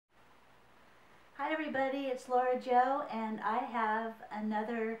Hi everybody, it's Laura Jo, and I have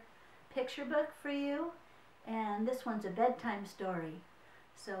another picture book for you, and this one's a bedtime story,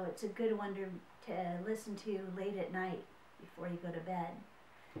 so it's a good one to listen to late at night before you go to bed.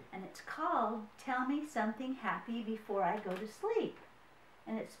 And it's called Tell Me Something Happy Before I Go to Sleep,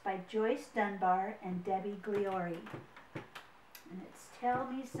 and it's by Joyce Dunbar and Debi Gliori. And it's Tell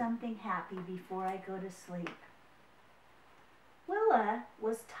Me Something Happy Before I Go to Sleep. Willa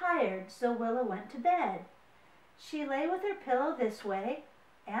was tired, so Willa went to bed. She lay with her pillow this way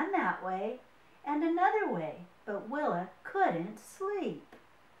and that way and another way, but Willa couldn't sleep.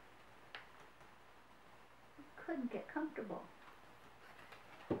 Couldn't get comfortable.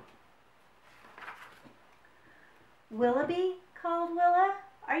 "Willoughby," called Willa.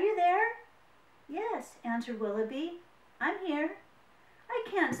 "Are you there?" "Yes," answered Willoughby. "I'm here." "I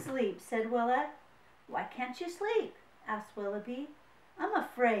can't sleep," said Willa. "Why can't you sleep?" asked Willoughby. "I'm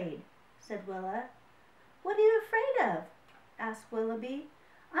afraid," said Willa. "What are you afraid of?" asked Willoughby.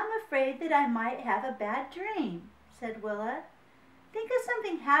 "I'm afraid that I might have a bad dream," said Willa. "Think of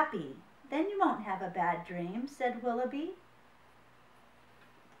something happy, then you won't have a bad dream," said Willoughby.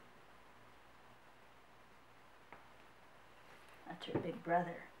 That's her big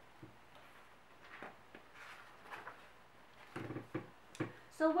brother.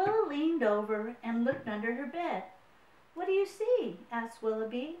 So Willa leaned over and looked under her bed. "What do you see?" asked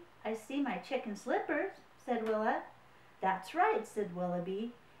Willoughby. "I see my chicken slippers," said Willa. "That's right," said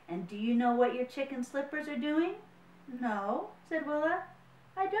Willoughby. "And do you know what your chicken slippers are doing?" "No," said Willa.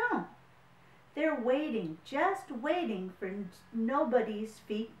 "I don't." "They're waiting, just waiting for nobody's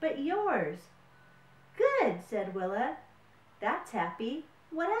feet but yours." "Good," said Willa. "That's happy.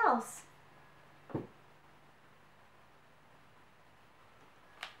 What else?"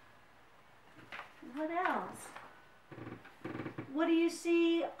 "What else?" "What do you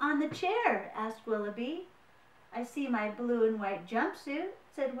see on the chair?" asked Willoughby. "I see my blue and white jumpsuit,"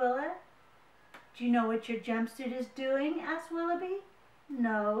 said Willa. "Do you know what your jumpsuit is doing?" asked Willoughby.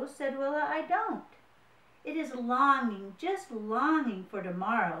 "No," said Willa, "I don't." "It is longing, just longing for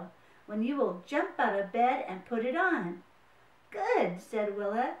tomorrow, when you will jump out of bed and put it on." "Good," said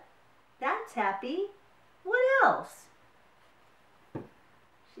Willa. "That's happy. What else?"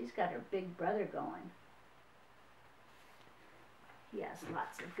 She's got her big brother going. He has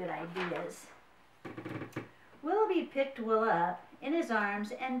lots of good ideas. Willoughby picked Willa up in his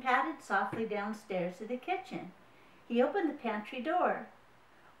arms and padded softly downstairs to the kitchen. He opened the pantry door.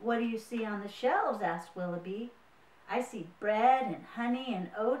 "What do you see on the shelves?" asked Willoughby. "I see bread and honey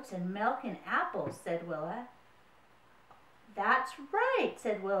and oats and milk and apples," said Willa. "That's right,"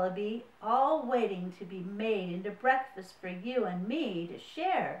 said Willoughby, "all waiting to be made into breakfast for you and me to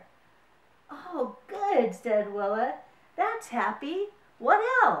share." "Oh, good," said Willa. "That's happy. What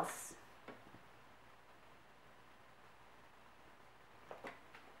else?"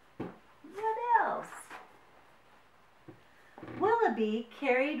 What else? Willoughby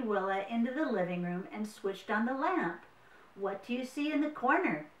carried Willa into the living room and switched on the lamp. "What do you see in the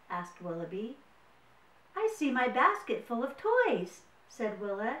corner?" asked Willoughby. "I see my basket full of toys," said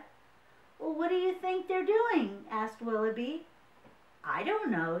Willa. "Well, what do you think they're doing?" asked Willoughby. "I don't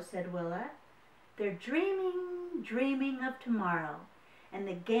know," said Willa. "They're dreaming, dreaming of tomorrow and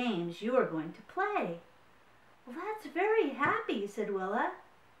the games you are going to play." "Well, that's very happy," said Willa.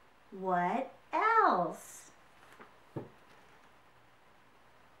 "What else?"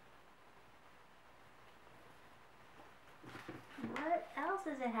 What else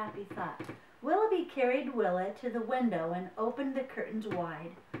is a happy thought? Willoughby carried Willa to the window and opened the curtains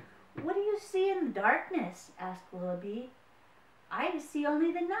wide. "What do you see in the darkness?" asked Willoughby. "I see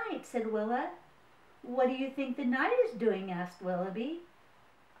only the night," said Willa. "What do you think the night is doing?" asked Willoughby.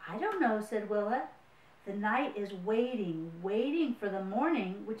 "I don't know," said Willa. "The night is waiting, waiting for the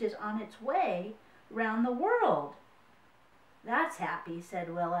morning, which is on its way round the world." "That's happy,"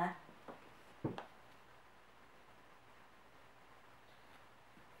 said Willa.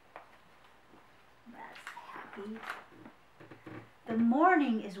 That's happy. "The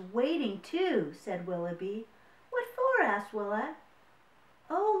morning is waiting too," said Willoughby. "What for?" asked Willa.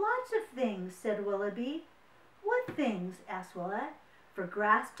 "Oh, lots of things," said Willoughby. "What things?" asked Willa. "For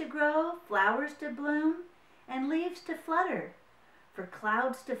grass to grow, flowers to bloom, and leaves to flutter. For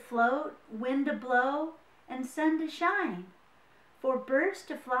clouds to float, wind to blow, and sun to shine. For birds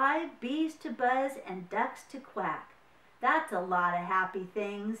to fly, bees to buzz, and ducks to quack. That's a lot of happy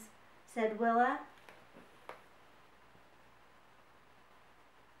things," said Willa.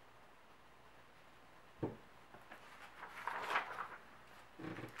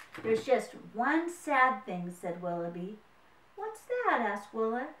 "There's just one sad thing," said Willoughby. "What's that?" asked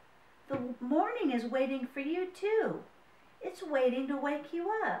Willa. The morning is waiting for you too. It's waiting to wake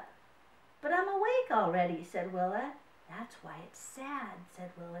you up. But I'm awake already, said Willa. That's why it's sad,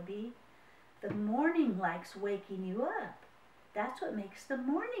 said Willoughby. The morning likes waking you up. That's what makes the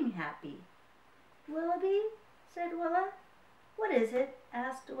morning happy. Willoughby, said Willa. What is it?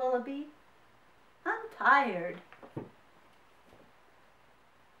 Asked Willoughby. I'm tired.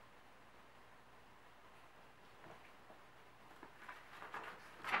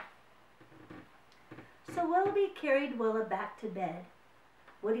 So Willoughby carried Willa back to bed.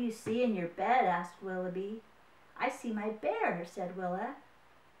 What do you see in your bed? Asked Willoughby. I see my bear, said Willa.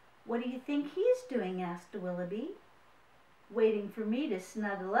 What do you think he's doing? Asked Willoughby. Waiting for me to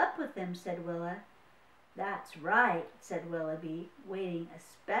snuggle up with him, said Willa. That's right, said Willoughby, waiting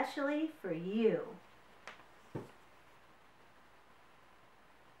especially for you.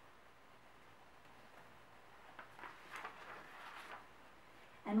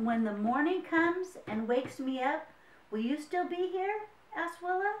 And when the morning comes and wakes me up, will you still be here? Asked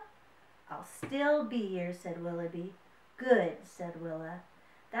Willa. I'll still be here, said Willoughby. Good, said Willa.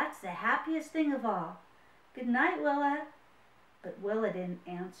 That's the happiest thing of all. Good night, Willa. But Willa didn't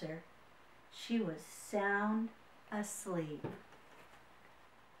answer. She was sound asleep.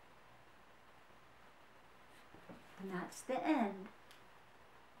 And that's the end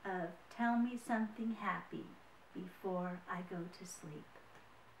of Tell Me Something Happy Before I Go to Sleep.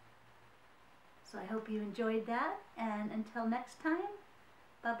 So I hope you enjoyed that, and until next time,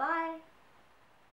 bye-bye.